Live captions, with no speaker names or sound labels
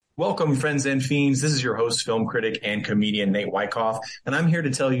Welcome, friends and fiends. This is your host, film critic, and comedian Nate Wyckoff, and I'm here to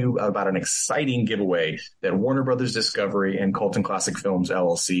tell you about an exciting giveaway that Warner Brothers Discovery and Colton Classic Films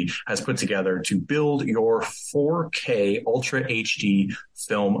LLC has put together to build your 4K Ultra HD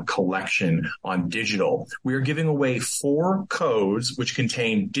film collection on digital. We are giving away 4 codes which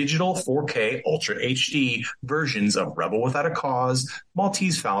contain digital 4K Ultra HD versions of Rebel Without a Cause,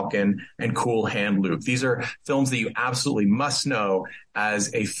 Maltese Falcon, and Cool Hand Luke. These are films that you absolutely must know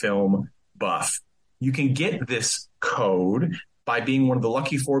as a film buff. You can get this code by being one of the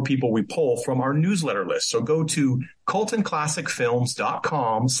lucky 4 people we pull from our newsletter list. So go to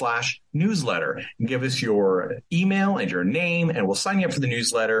coltonclassicfilms.com/newsletter and give us your email and your name, and we'll sign you up for the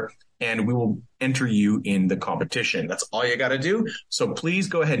newsletter and we will enter you in the competition. That's all you got to do. So please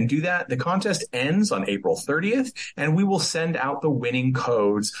go ahead and do that. The contest ends on April 30th, and we will send out the winning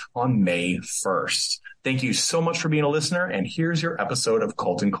codes on May 1st. Thank you so much for being a listener, and here's your episode of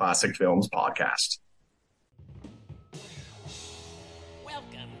Colton Classic Films Podcast.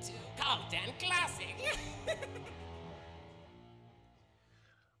 Welcome to Colton Classic.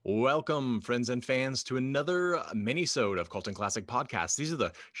 Welcome, friends and fans, to another mini-sode of Colton Classic Podcast. These are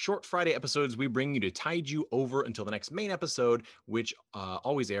the short Friday episodes we bring you to tide you over until the next main episode, which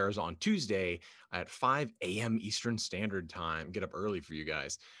always airs on Tuesday at 5 a.m. Eastern Standard Time. Get up early for you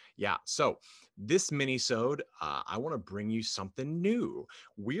guys. Yeah, so this mini-sode, I want to bring you something new.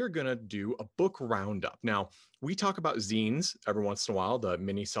 We are going to do a book roundup. Now, we talk about zines every once in a while, the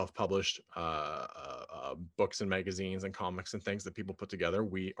mini self-published books and magazines and comics and things that people put together.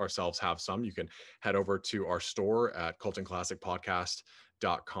 We ourselves have some. You can head over to our store at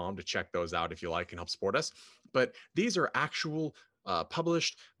coltonclassicpodcast.com to check those out if you like and help support us. But these are actual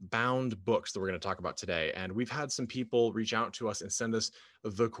published bound books that we're going to talk about today. And we've had some people reach out to us and send us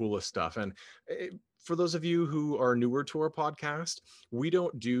the coolest stuff. And for those of you who are newer to our podcast, we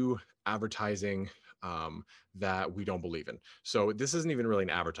don't do advertising that we don't believe in. So this isn't even really an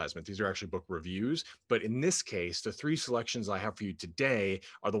advertisement. These are actually book reviews. But in this case, the 3 selections I have for you today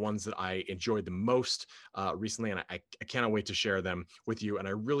are the ones that I enjoyed the most recently. And I cannot wait to share them with you. And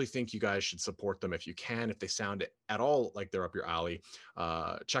I really think you guys should support them if you can. If they sound at all like they're up your alley,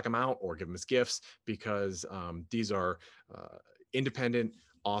 check them out or give them as gifts, because these are independent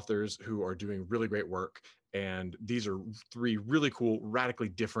authors who are doing really great work. And these are 3 really cool, radically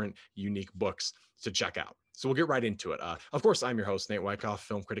different, unique books to check out. So we'll get right into it. Of course, I'm your host, Nate Wyckoff,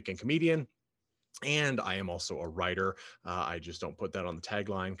 film critic and comedian. And I am also a writer. I just don't put that on the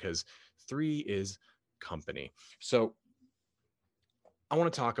tagline because 3 is company. So I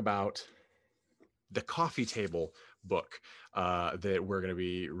want to talk about the coffee table book that we're going to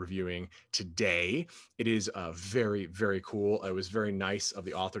be reviewing today. It is very, very cool. It was very nice of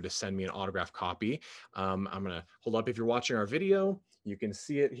the author to send me an autographed copy. I'm going to hold up. If you're watching our video, you can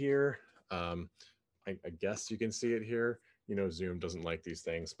see it here. I guess you can see it here. You know, Zoom doesn't like these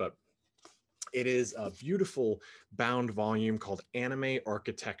things, but it is a beautiful bound volume called Anime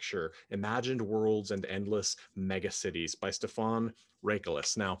Architecture, Imagined Worlds and Endless Megacities by Stefan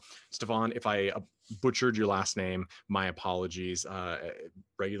Raichalis. Now, Stefan, if I butchered your last name, my apologies.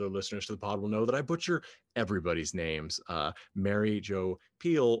 Regular listeners to the pod will know that I butcher everybody's names. Mary Jo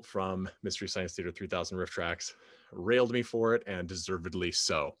Peel from Mystery Science Theater 3000 Riff Tracks railed me for it, and deservedly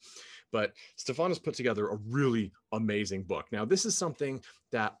so. But Stefan has put together a really amazing book. Now, this is something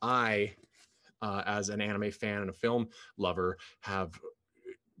that I, as an anime fan and a film lover, have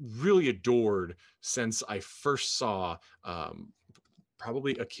really adored since I first saw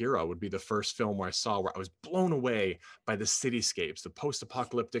probably Akira would be the first film where I was blown away by the cityscapes. The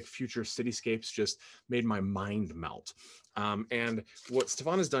post-apocalyptic future cityscapes just made my mind melt. And what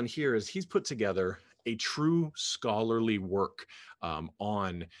Stefan has done here is he's put together a true scholarly work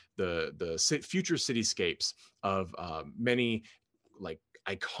on the future cityscapes of many like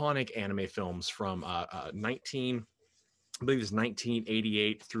iconic anime films from I believe it's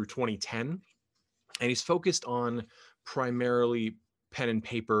 1988 through 2010. And he's focused on primarily pen and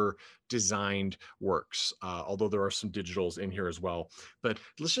paper designed works, although there are some digitals in here as well. But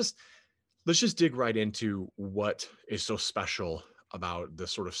let's just dig right into what is so special about the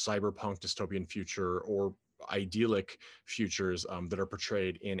sort of cyberpunk dystopian future or idyllic futures that are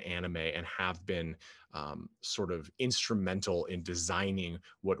portrayed in anime and have been sort of instrumental in designing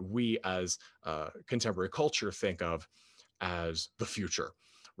what we as contemporary culture think of as the future.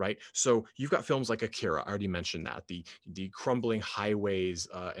 Right. So you've got films like Akira. I already mentioned that the crumbling highways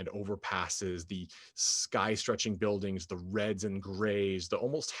and overpasses, the sky stretching buildings, the reds and grays, the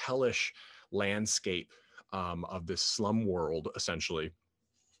almost hellish landscape of this slum world, essentially,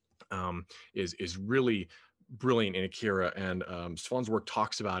 is really brilliant in Akira, and Stefan's work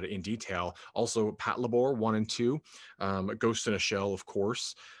talks about it in detail. Also, Patlabor 1 and 2, Ghost in a Shell, of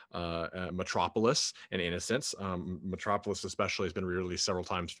course, Metropolis, and Innocence. Metropolis especially has been re-released several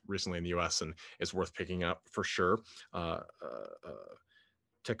times recently in the US and is worth picking up for sure.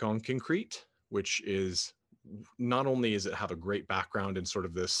 Tekon Concrete, which is not only is it have a great background in sort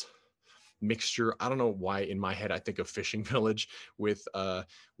of this mixture. I don't know why in my head I think of Fishing Village with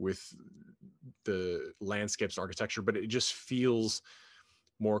the landscapes and architecture, but it just feels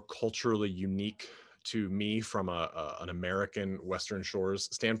more culturally unique to me from an American Western Shores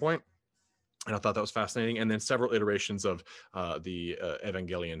standpoint. And I thought that was fascinating. And then several iterations of the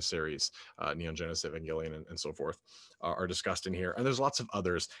Evangelion series, Neon Genesis Evangelion, and so forth, are discussed in here. And there's lots of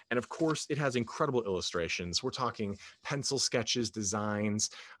others. And of course, it has incredible illustrations. We're talking pencil sketches, designs,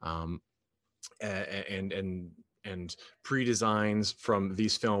 and pre-designs from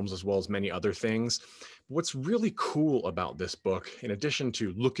these films, as well as many other things. What's really cool about this book, in addition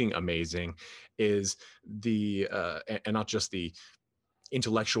to looking amazing, is the and not just the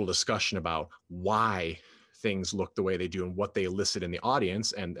intellectual discussion about why things look the way they do and what they elicit in the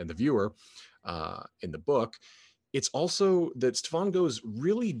audience and the viewer in the book. It's also that Stefan goes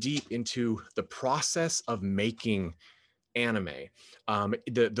really deep into the process of making anime,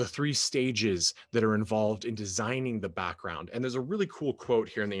 the three stages that are involved in designing the background. And there's a really cool quote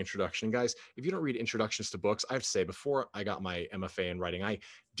here in the introduction. Guys, if you don't read introductions to books, I have to say, before I got my MFA in writing, I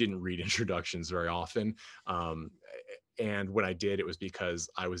didn't read introductions very often. And when I did, it was because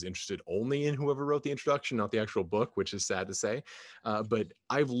I was interested only in whoever wrote the introduction, not the actual book, which is sad to say. But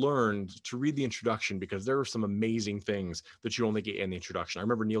I've learned to read the introduction because there are some amazing things that you only get in the introduction. I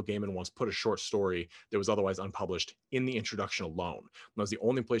remember Neil Gaiman once put a short story that was otherwise unpublished in the introduction alone. That was the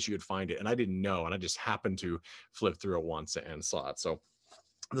only place you could find it. And I didn't know. And I just happened to flip through it once and saw it. So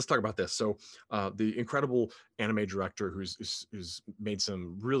let's talk about this. So the incredible anime director who's made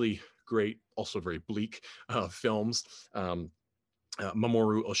some really great, also very bleak films, Mamoru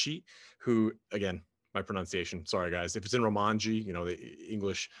Oshii, who, again, my pronunciation, sorry guys, if it's in Romanji, the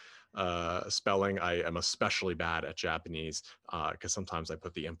English spelling, I am especially bad at Japanese because sometimes I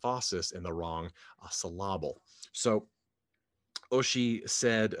put the emphasis in the wrong syllable. So Oshii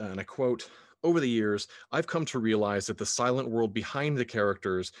said, and I quote, "Over the years, I've come to realize that the silent world behind the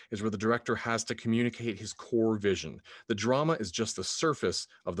characters is where the director has to communicate his core vision. The drama is just the surface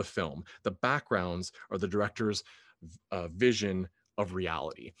of the film. The backgrounds are the director's vision of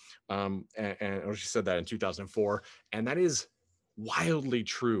reality." And Oshii said that in 2004, and that is wildly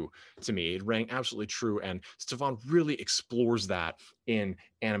true to me. It rang absolutely true, and Stefan really explores that in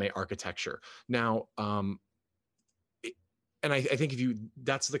anime architecture. Now, and I think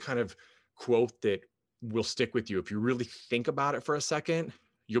that's the kind of quote that will stick with you. If you really think about it for a second,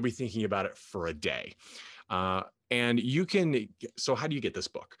 you'll be thinking about it for a day. And so how do you get this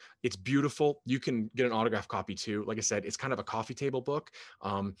book? It's beautiful. You can get an autographed copy too. Like I said, it's kind of a coffee table book.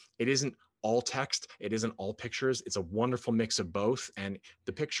 It isn't all text. It isn't all pictures. It's a wonderful mix of both. And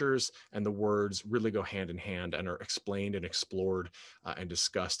the pictures and the words really go hand in hand and are explained and explored and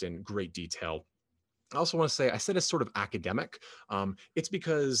discussed in great detail. I also want to say, I said it's sort of academic. It's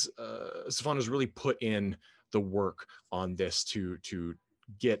because Stefan has really put in the work on this to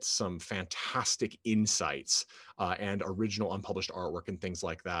get some fantastic insights and original unpublished artwork and things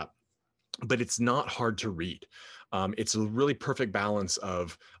like that. But it's not hard to read. It's a really perfect balance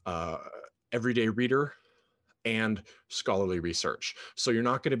of everyday reader and scholarly research. So you're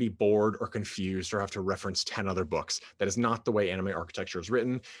not going to be bored or confused or have to reference 10 other books. That is not the way anime architecture is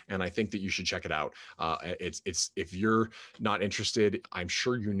written, and I think that you should check it out. It's if you're not interested, I'm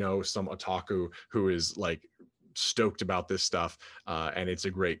sure you know some otaku who is like stoked about this stuff, and it's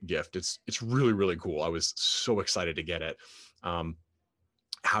a great gift. It's really, really cool. I was so excited to get it.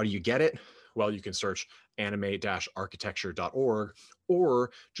 How do you get it? Well, you can search anime-architecture.org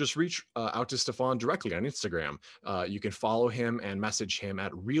or just reach out to Stefan directly on Instagram. You can follow him and message him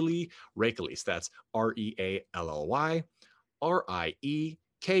at Really Rekeles. That's REALLY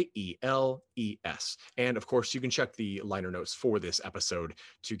RIEKELES. And of course, you can check the liner notes for this episode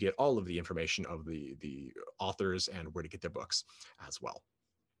to get all of the information of the authors and where to get their books as well.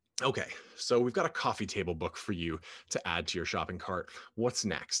 Okay, so we've got a coffee table book for you to add to your shopping cart. What's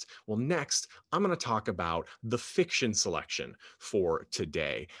next? Well, next, I'm going to talk about the fiction selection for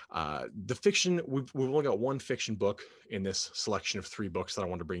today. The fiction, we've only got one fiction book in this selection of 3 books that I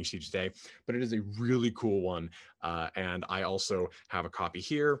want to bring to you today, but it is a really cool one. And I also have a copy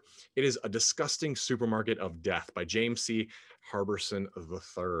here. It is A Disgusting Supermarket of Death by James C. Harbison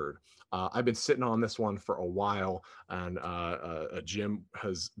III. I've been sitting on this one for a while, and Jim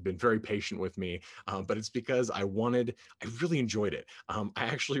has been very patient with me, but it's because I really enjoyed it. I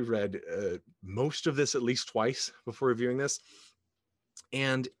actually read most of this at least twice before reviewing this,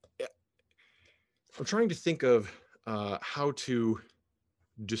 and I'm trying to think of how to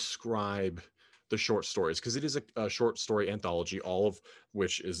describe the short stories, because it is a short story anthology, all of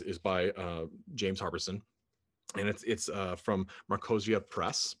which is by James Harbison, and it's from Marcosia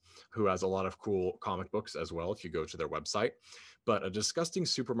Press, who has a lot of cool comic books as well if you go to their website. But A Disgusting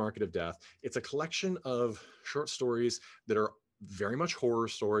Supermarket of Death, it's a collection of short stories that are very much horror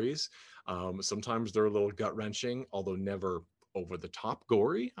stories. Sometimes they're a little gut-wrenching, although never over the top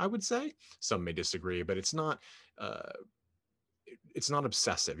gory, I would say. Some may disagree, but it's not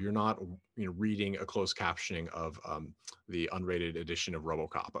obsessive. You're not reading a closed captioning of the unrated edition of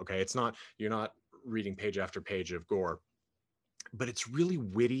RoboCop. Okay, you're not reading page after page of gore, but it's really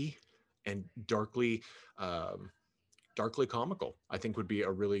witty and darkly comical, I think would be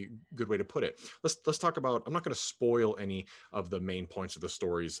a really good way to put it. Let's talk about, I'm not going to spoil any of the main points of the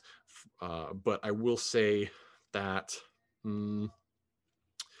stories, but I will say that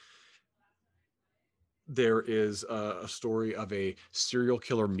there is a story of a serial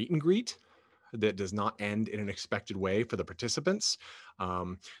killer meet and greet that does not end in an expected way for the participants.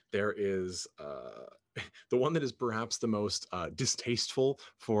 There is the one that is perhaps the most distasteful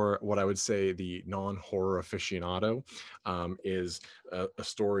for what I would say the non-horror aficionado, is a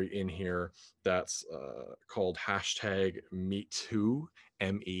story in here that's called #MeToo,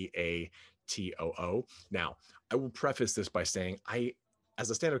 MEATOO. Now, I will preface this by saying as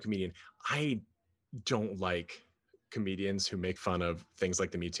a stand-up comedian, I don't like comedians who make fun of things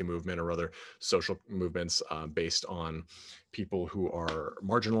like the Me Too movement or other social movements based on people who are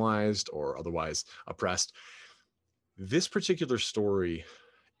marginalized or otherwise oppressed. This particular story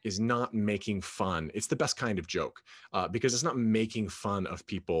is not making fun. It's the best kind of joke because it's not making fun of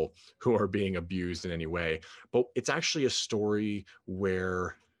people who are being abused in any way, but it's actually a story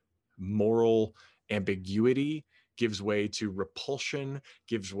where moral ambiguity gives way to repulsion,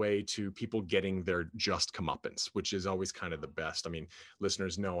 gives way to people getting their just comeuppance, which is always kind of the best. I mean,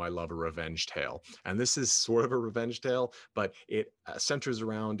 listeners know I love a revenge tale, and this is sort of a revenge tale, but it centers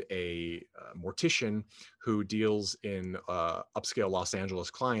around a mortician who deals in upscale Los Angeles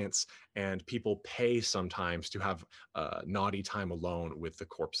clients, and people pay sometimes to have naughty time alone with the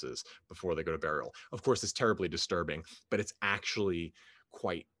corpses before they go to burial. Of course, it's terribly disturbing, but it's actually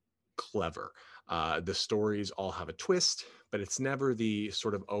quite clever. The stories all have a twist, but it's never the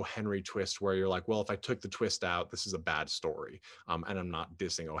sort of O. Henry twist where you're like, well, if I took the twist out, this is a bad story. And I'm not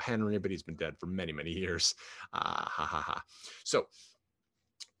dissing O. Henry, but he's been dead for many, many years. So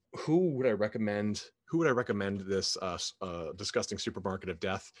who would I recommend this Disgusting Supermarket of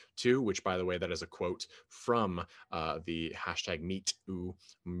Death to? Which, by the way, that is a quote from the #MeToo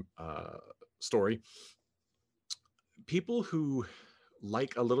story. People who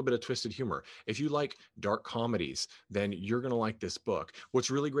like a little bit of twisted humor. If you like dark comedies, then you're going to like this book. What's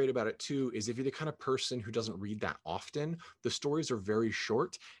really great about it too is if you're the kind of person who doesn't read that often, the stories are very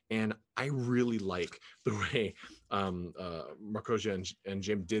short, and I really like the way Marcosia and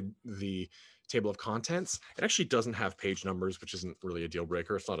Jim did the table of contents. It actually doesn't have page numbers, which isn't really a deal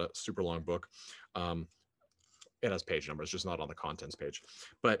breaker. It's not a super long book. It has page numbers, just not on the contents page.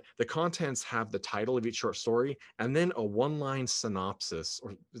 But the contents have the title of each short story and then a one-line synopsis,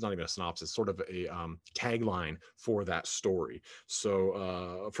 or it's not even a synopsis, sort of a tagline for that story.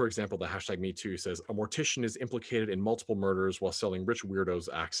 So, for example, the #MeToo says, a mortician is implicated in multiple murders while selling rich weirdos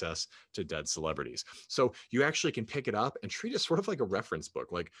access to dead celebrities. So you actually can pick it up and treat it sort of like a reference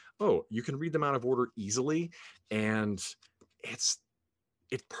book. Like, oh, you can read them out of order easily, and it's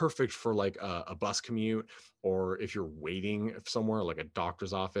perfect for like a bus commute, or if you're waiting somewhere like a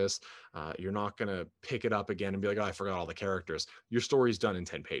doctor's office. You're not going to pick it up again and be like, oh, I forgot all the characters. Your story's done in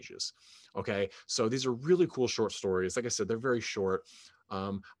 10 pages. Okay. So these are really cool short stories. Like I said, they're very short.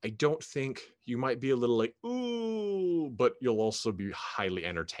 I don't think you might be a little like, ooh, but you'll also be highly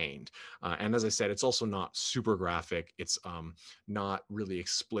entertained. And as I said, it's also not super graphic. It's not really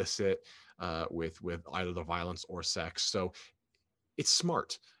explicit with either the violence or sex. So it's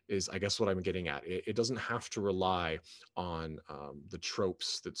smart, is I guess what I'm getting at. It doesn't have to rely on the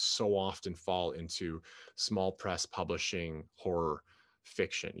tropes that so often fall into small press publishing horror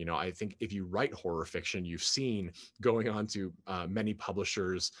fiction. You know, I think if you write horror fiction, you've seen going on to many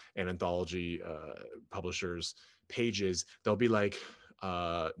publishers and anthology publishers pages, they'll be like,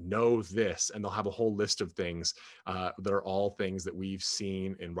 know this, and they'll have a whole list of things that are all things that we've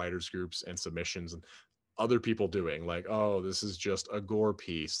seen in writers groups and submissions and other people doing, like, oh, this is just a gore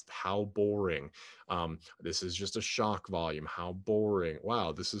piece, how boring. This is just a shock volume, how boring.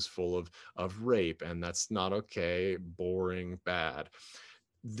 Wow, this is full of rape, and that's not okay, boring, bad.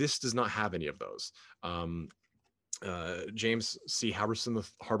 This does not have any of those. James C.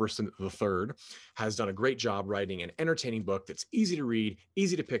 Harbison III has done a great job writing an entertaining book that's easy to read,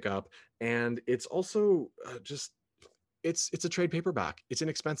 easy to pick up, and it's also it's a trade paperback. It's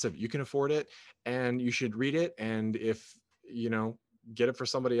inexpensive. You can afford it, and you should read it. And if get it for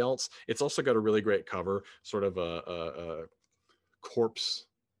somebody else. It's also got a really great cover, sort of a corpse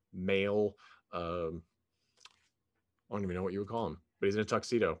male. I don't even know what you would call him, but he's in a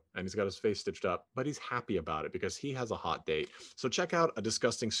tuxedo and he's got his face stitched up, but he's happy about it because he has a hot date. So check out A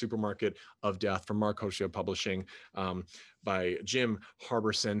Disgusting Supermarket of Death from Marcosia Publishing by Jim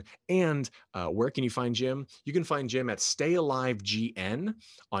Harbison. And where can you find Jim? You can find Jim at Stay Alive GN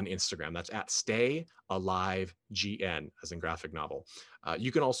on Instagram. That's at Stay Alive GN, as in graphic novel.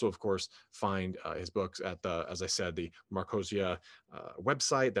 You can also, of course, find his books at as I said, the Marcosia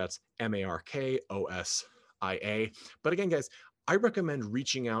website. That's MARKOSIA. But again, guys, I recommend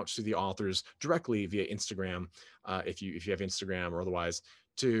reaching out to the authors directly via Instagram, if you have Instagram or otherwise,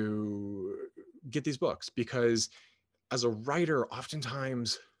 to get these books. Because as a writer,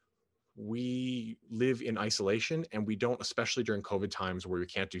 oftentimes we live in isolation, and we don't, especially during COVID times where we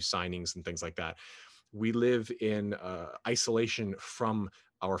can't do signings and things like that. We live in isolation from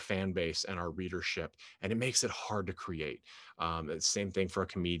our fan base and our readership, and it makes it hard to create. Same thing for a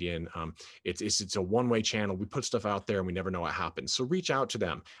comedian. It's a one-way channel. We put stuff out there and we never know what happens. So reach out to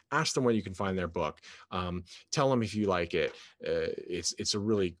them, ask them where you can find their book, tell them if you like it. It's a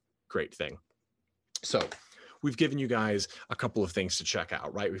really great thing. So we've given you guys a couple of things to check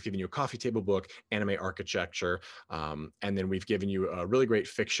out, right? We've given you a coffee table book, Anime Architecture, and then we've given you a really great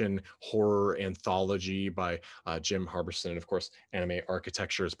fiction horror anthology by Jim Harbison, and of course, Anime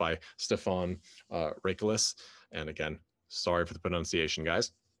Architecture is by Stefan Rakelis. And again, sorry for the pronunciation,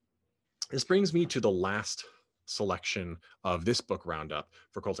 guys. This brings me to the last selection of this book roundup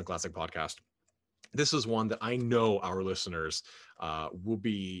for Colton Classic Podcast. This is one that I know our listeners will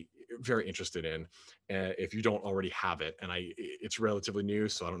be very interested in if you don't already have it. And it's relatively new,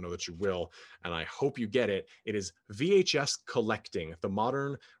 so I don't know that you will. And I hope you get it. It is VHS Collecting: The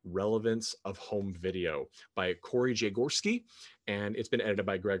Modern Relevance of Home Video by Corey J. Gorski. And it's been edited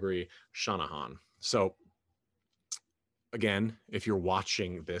by Gregory Shanahan. So again, if you're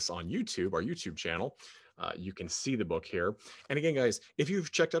watching this on YouTube, our YouTube channel, you can see the book here. And again, guys, if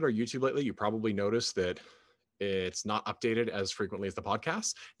you've checked out our YouTube lately, you probably noticed that it's not updated as frequently as the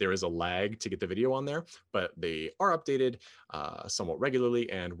podcast. There is a lag to get the video on there, but they are updated somewhat regularly,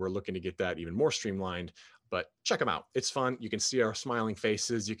 and we're looking to get that even more streamlined. But check them out. It's fun. You can see our smiling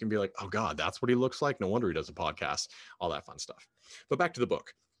faces. You can be like, oh God, that's what he looks like. No wonder he does a podcast, all that fun stuff. But back to the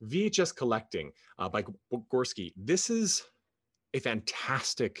book, VHS Collecting by Gorski. This is a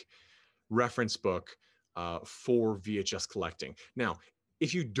fantastic reference book for VHS collecting. Now,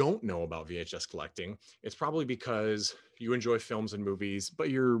 if you don't know about VHS collecting, it's probably because you enjoy films and movies,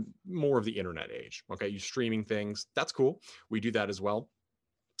 but you're more of the internet age. Okay, you streaming things. That's cool. We do that as well.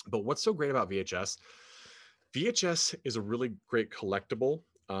 But what's so great about VHS? VHS is a really great collectible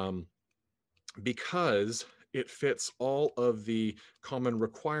because it fits all of the common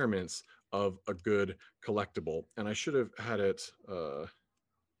requirements of a good collectible. And I should have had it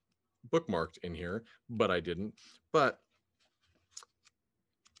bookmarked in here, but I didn't. But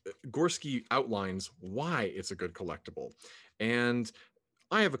Gorski outlines why it's a good collectible. And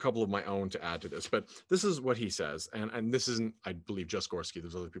I have a couple of my own to add to this, but this is what he says. And this isn't, I believe, just Gorski.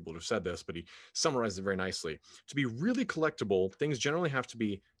 There's other people who have said this, but he summarized it very nicely. To be really collectible, things generally have to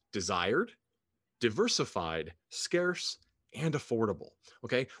be desired, diversified, scarce, and affordable.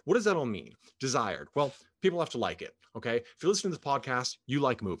 Okay. What does that all mean? Desired. Well, people have to like it. Okay. If you're listening to this podcast, you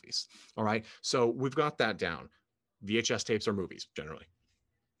like movies. All right. So we've got that down. VHS tapes are movies generally.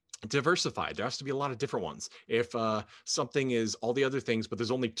 Diversified. There has to be a lot of different ones. If something is all the other things, but there's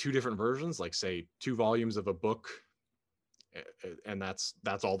only 2 different versions, like say 2 volumes of a book, and that's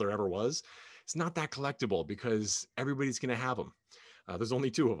all there ever was, it's not that collectible because everybody's going to have them. There's only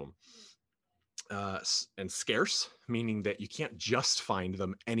 2 of them. And scarce, meaning that you can't just find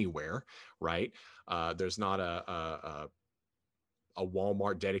them anywhere, right? There's not a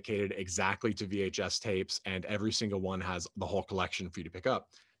Walmart dedicated exactly to VHS tapes, and every single one has the whole collection for you to pick up.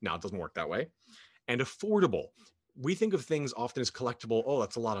 Now, it doesn't work that way. And affordable. We think of things often as collectible. Oh,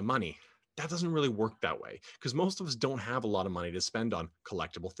 that's a lot of money. that doesn't really work that way because most of us don't have a lot of money to spend on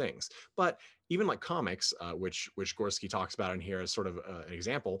collectible things. But even like comics, which Gorski talks about in here as sort of an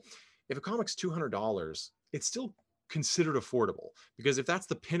example, if a comic's $200, it's still considered affordable because if that's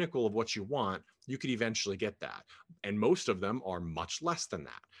the pinnacle of what you want, you could eventually get that. And most of them are much less than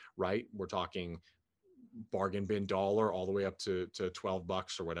that, right? We're talking bargain bin dollar all the way up to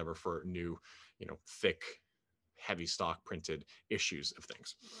 $12 or whatever for new, thick, heavy stock printed issues of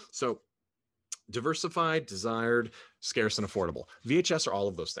things. So diversified, desired, scarce, and affordable. VHS are all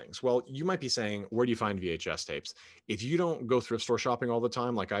of those things. Well, you might be saying, where do you find VHS tapes? If you don't go thrift store shopping all the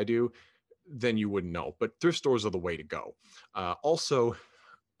time like I do, then you wouldn't know. But thrift stores are the way to go. Also,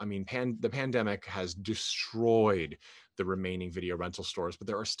 I mean, the pandemic has destroyed the remaining video rental stores, but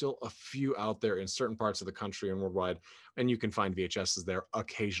there are still a few out there in certain parts of the country and worldwide, and you can find VHSs there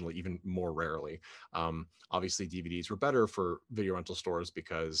occasionally, even more rarely. Obviously, DVDs were better for video rental stores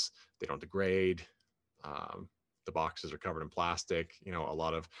because they don't degrade. The boxes are covered in plastic. A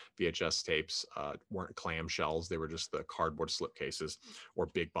lot of VHS tapes weren't clamshells. They were just the cardboard slipcases or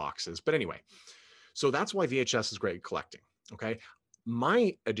big boxes. But anyway, so that's why VHS is great at collecting. Okay.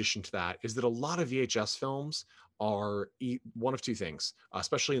 My addition to that is that a lot of VHS films are one of two things,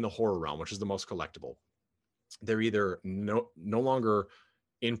 especially in the horror realm, which is the most collectible. They're either no longer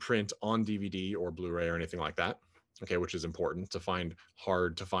in print on DVD or Blu-ray or anything like that. Okay, which is important to find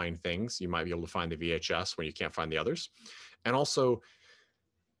hard to find things. You might be able to find the VHS when you can't find the others. And also,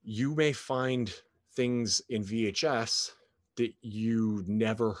 you may find things in VHS that you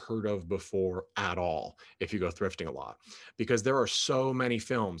never heard of before at all if you go thrifting a lot, because there are so many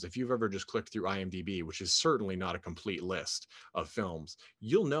films. If you've ever just clicked through IMDb, which is certainly not a complete list of films,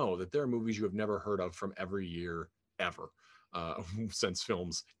 you'll know that there are movies you have never heard of from every year ever since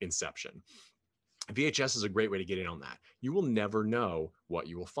film's inception. VHS is a great way to get in on that. You will never know what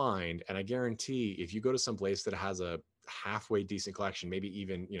you will find. And I guarantee if you go to some place that has a halfway decent collection, maybe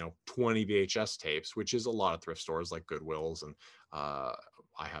even 20 VHS tapes, which is a lot of thrift stores like Goodwill's, and I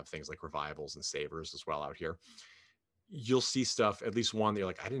have things like Revivals and Savers as well out here. You'll see stuff, at least one that you're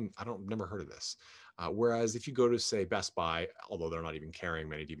like, never heard of this. Whereas if you go to, say, Best Buy, although they're not even carrying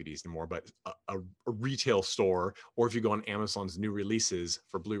many DVDs anymore, but a retail store, or if you go on Amazon's new releases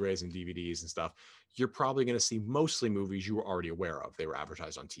for Blu-rays and DVDs and stuff, you're probably going to see mostly movies you were already aware of. They were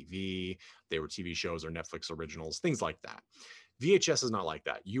advertised on TV, they were TV shows or Netflix originals, things like that. VHS is not like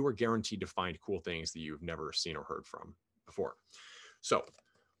that. You are guaranteed to find cool things that you've never seen or heard from before. So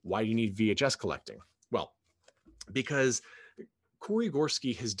why do you need VHS collecting? Well, because Corey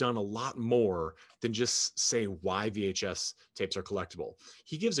Gorski has done a lot more than just say why VHS tapes are collectible.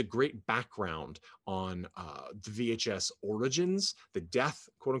 He gives a great background on the VHS origins, the death,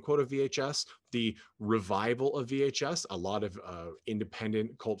 quote unquote, of VHS, the revival of VHS. A lot of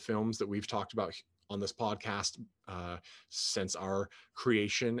independent cult films that we've talked about on this podcast since our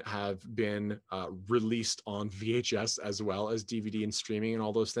creation have been released on VHS as well as DVD and streaming and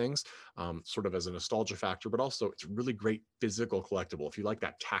all those things, sort of as a nostalgia factor, but also it's really great physical collectible. If you like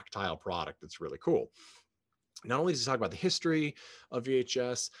that tactile product, it's really cool. Not only does he talk about the history of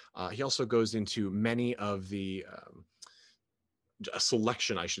VHS, he also goes into many of the a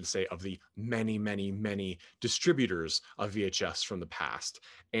selection, I should say, of the many, many, many distributors of VHS from the past.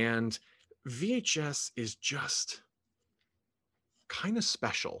 And VHS is just kind of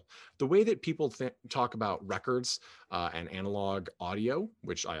special. The way that people talk about records and analog audio,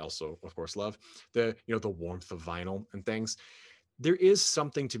 which I also, of course, love, the warmth of vinyl and things, there is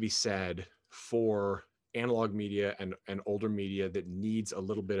something to be said for analog media and older media that needs a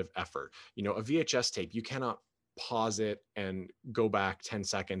little bit of effort. A VHS tape, you cannot pause it and go back 10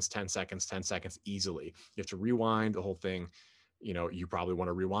 seconds easily. You have to rewind the whole thing. You probably want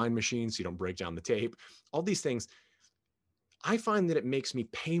a rewind machine so you don't break down the tape. All these things, I find that it makes me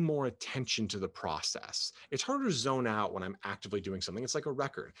pay more attention to the process. It's harder to zone out when I'm actively doing something. It's like a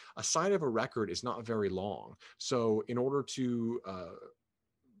record. A side of a record is not very long. So in order to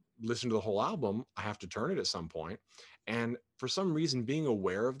listen to the whole album, I have to turn it at some point. And for some reason, being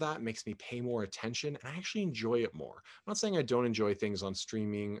aware of that makes me pay more attention, and I actually enjoy it more. I'm not saying I don't enjoy things on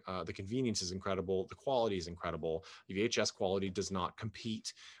streaming. The convenience is incredible. The quality is incredible. The VHS quality does not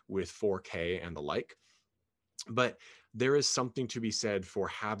compete with 4K and the like. But there is something to be said for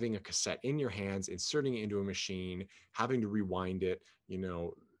having a cassette in your hands, inserting it into a machine, having to rewind it.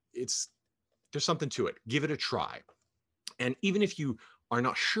 There's something to it. Give it a try. And even if you are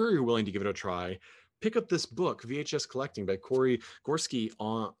not sure you're willing to give it a try, pick up this book, VHS Collecting by Corey Gorski.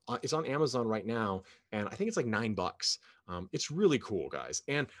 It's on Amazon right now, and I think it's like $9. It's really cool, guys.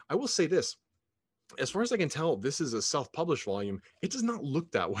 And I will say this. as far as I can tell, this is a self-published volume. It does not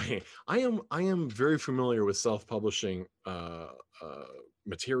look that way. I am very familiar with self-publishing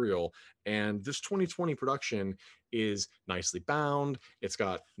material, and this 2020 production is nicely bound. It's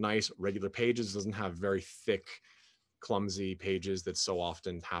got nice regular pages. It doesn't have very thick, clumsy pages that so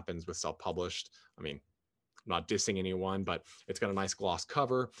often happens with self-published. I mean, I'm not dissing anyone, but it's got a nice gloss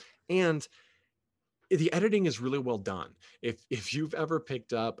cover, and the editing is really well done. If you've ever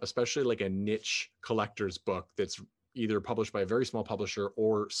picked up, especially like a niche collector's book that's either published by a very small publisher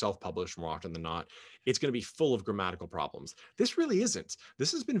or self-published more often than not, it's going to be full of grammatical problems. This really isn't.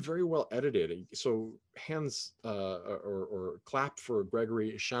 This has been very well edited. So hands or clap for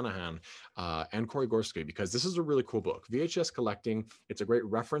Gregory Shanahan and Corey Gorski, because this is a really cool book. VHS Collecting, it's a great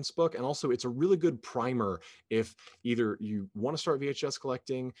reference book, and also it's a really good primer if either you want to start VHS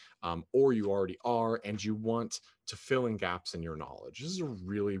collecting or you already are and you want to fill in gaps in your knowledge. This is a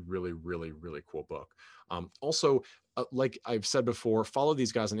really, really, really, really cool book. Also, like I've said before, follow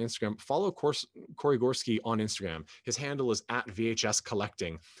these guys on Instagram. Follow Corey Gorski on Instagram. His handle is @VHS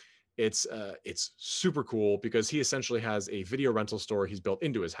Collecting. It's super cool because he essentially has a video rental store he's built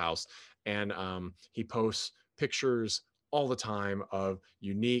into his house, and he posts pictures all the time of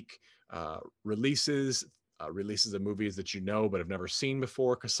unique releases of movies that you know but have never seen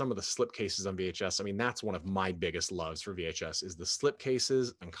before, because some of the slipcases on VHS, I mean, that's one of my biggest loves for VHS, is the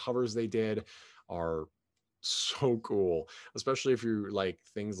slipcases and covers they did are so cool, especially if you like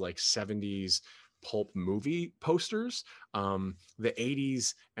things like 70s pulp movie posters. The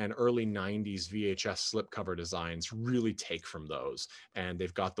 80s and early 90s VHS slipcover designs really take from those, and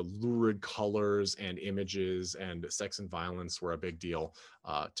they've got the lurid colors and images, and sex and violence were a big deal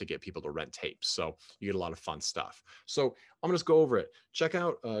to get people to rent tapes. So you get a lot of fun stuff. So I'm gonna just go over it. Check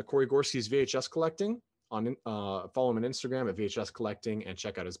out Corey Gorski's VHS Collecting on follow him on Instagram at VHS Collecting, and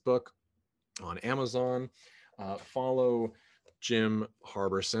check out his book on Amazon. Follow Jim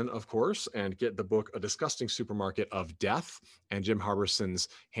Harbison, of course, and get the book A Disgusting Supermarket of Death. And Jim Harbison's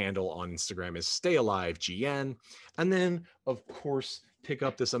handle on Instagram is StayAliveGN. And then, of course, pick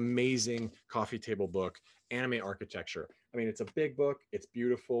up this amazing coffee table book, Anime Architecture. I mean, it's a big book. It's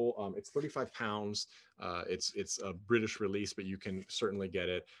beautiful. It's 35 pounds. It's a British release, but you can certainly get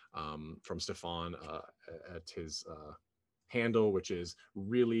it from Stefan at his handle, which is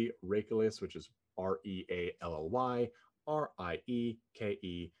Really Rakeles, which is REALLY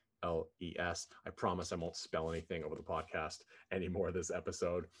RIEKELES. I promise I won't spell anything over the podcast anymore this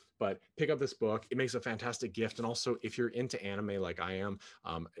episode, but pick up this book. It makes a fantastic gift. And also, if you're into anime like I am,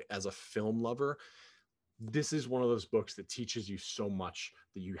 as a film lover, this is one of those books that teaches you so much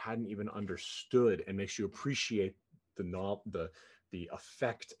that you hadn't even understood, and makes you appreciate the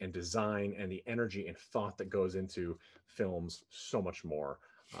effect and design and the energy and thought that goes into films so much more.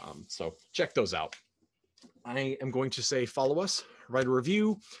 So check those out. I am going to say follow us, write a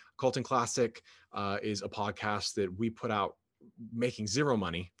review. Cult and Classic is a podcast that we put out making zero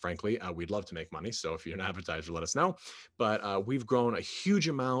money, frankly. We'd love to make money, so if you're an advertiser, let us know. But we've grown a huge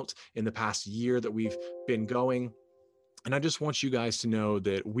amount in the past year that we've been going. And I just want you guys to know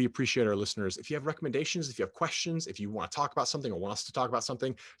that we appreciate our listeners. If you have recommendations, if you have questions, if you want to talk about something or want us to talk about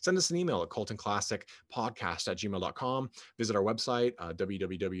something, send us an email at cultandclassicpodcast@gmail.com. Visit our website,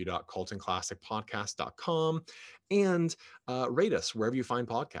 www.cultandclassicpodcast.com, and rate us wherever you find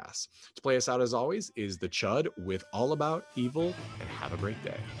podcasts. To play us out, as always, is the Chud with All About Evil, and have a great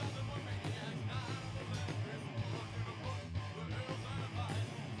day.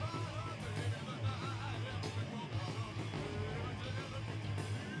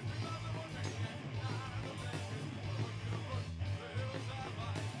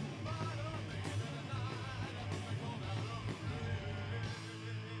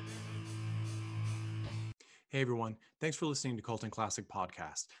 Hey everyone, thanks for listening to Cult and Classic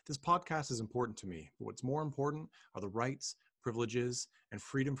Podcast. This podcast is important to me, but what's more important are the rights, privileges, and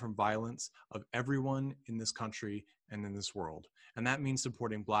freedom from violence of everyone in this country and in this world. And that means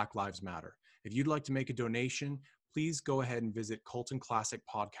supporting Black Lives Matter. If you'd like to make a donation, please go ahead and visit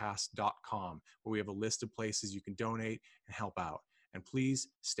cultandclassicpodcast.com, where we have a list of places you can donate and help out. And please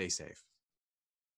stay safe.